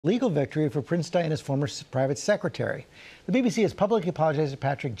Legal victory for Prince Diana's former private secretary. The BBC has publicly apologized to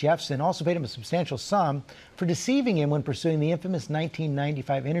Patrick Jephson, also paid him a substantial sum for deceiving him when pursuing the infamous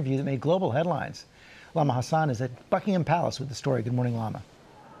 1995 interview that made global headlines. Lama Hassan is at Buckingham Palace with the story. Good morning, Lama.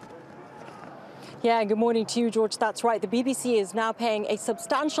 Yeah, good morning to you, George. That's right. The BBC is now paying a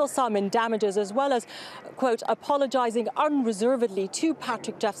substantial sum in damages, as well as, quote, apologizing unreservedly to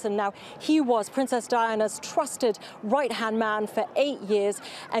Patrick Jephson. Now, he was Princess Diana's trusted right-hand man for 8 years,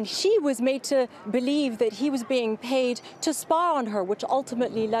 and she was made to believe that he was being paid to spy on her, which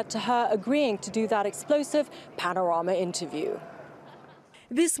ultimately led to her agreeing to do that explosive panorama interview.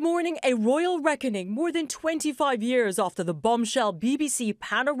 This morning, a royal reckoning more than 25 years after the bombshell BBC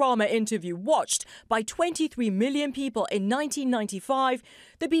Panorama interview watched by 23 million people in 1995,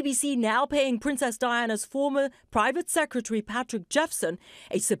 the BBC now paying Princess Diana's former private secretary Patrick Jephson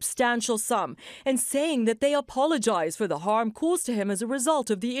a substantial sum and saying that they apologise for the harm caused to him as a result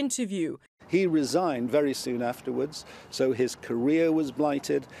of the interview. He resigned very soon afterwards, so his career was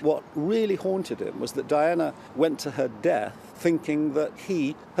blighted. What really haunted him was that Diana went to her death thinking that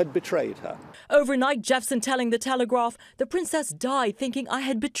he had betrayed her. Overnight, Jephson telling The Telegraph, the princess died thinking I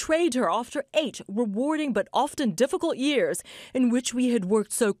had betrayed her after 8 rewarding but often difficult years in which we had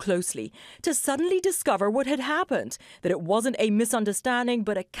worked so closely, to suddenly discover what had happened, that it wasn't a misunderstanding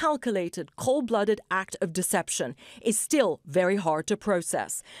but a calculated, cold-blooded act of deception, is still very hard to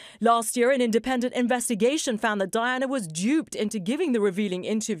process. Last year, an independent investigation found that Diana was duped into giving the revealing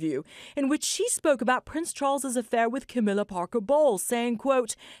interview in which she spoke about Prince Charles's affair with Camilla Parker Bowles, saying,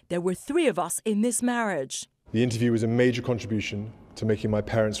 quote, "There were 3 of us in this marriage." The interview was a major contribution to making my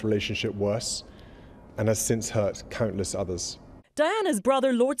parents' relationship worse and has since hurt countless others. Diana's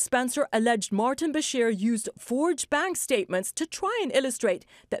brother, Lord Spencer, alleged Martin Bashir used forged bank statements to try and illustrate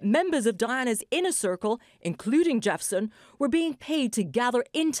that members of Diana's inner circle, including Jephson, were being paid to gather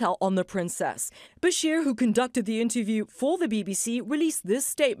intel on the princess. Bashir, who conducted the interview for the BBC, released this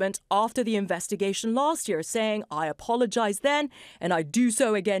statement after the investigation last year, saying, "I apologise then, and I do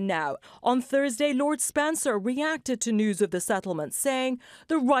so again now." On Thursday, Lord Spencer reacted to news of the settlement, saying,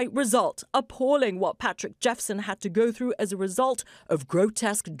 "The right result, appalling what Patrick Jephson had to go through as a result of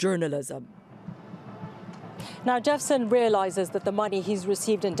grotesque journalism." Now, Jephson realises that the money he's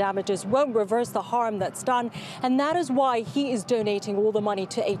received in damages won't reverse the harm that's done, and that is why he is donating all the money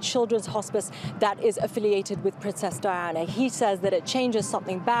to a children's hospice that is affiliated with Princess Diana. He says that it changes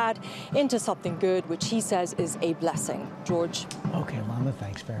something bad into something good, which he says is a blessing. George. Okay, Lama,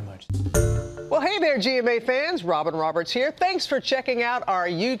 thanks very much. Well, hey there, GMA fans. Robin Roberts here. Thanks for checking out our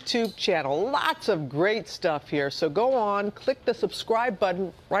YouTube channel. Lots of great stuff here. So go on, click the subscribe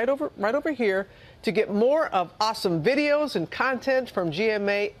button right over here to get more of awesome videos and content from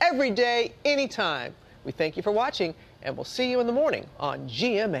GMA every day, anytime. We thank you for watching, and we'll see you in the morning on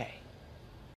GMA.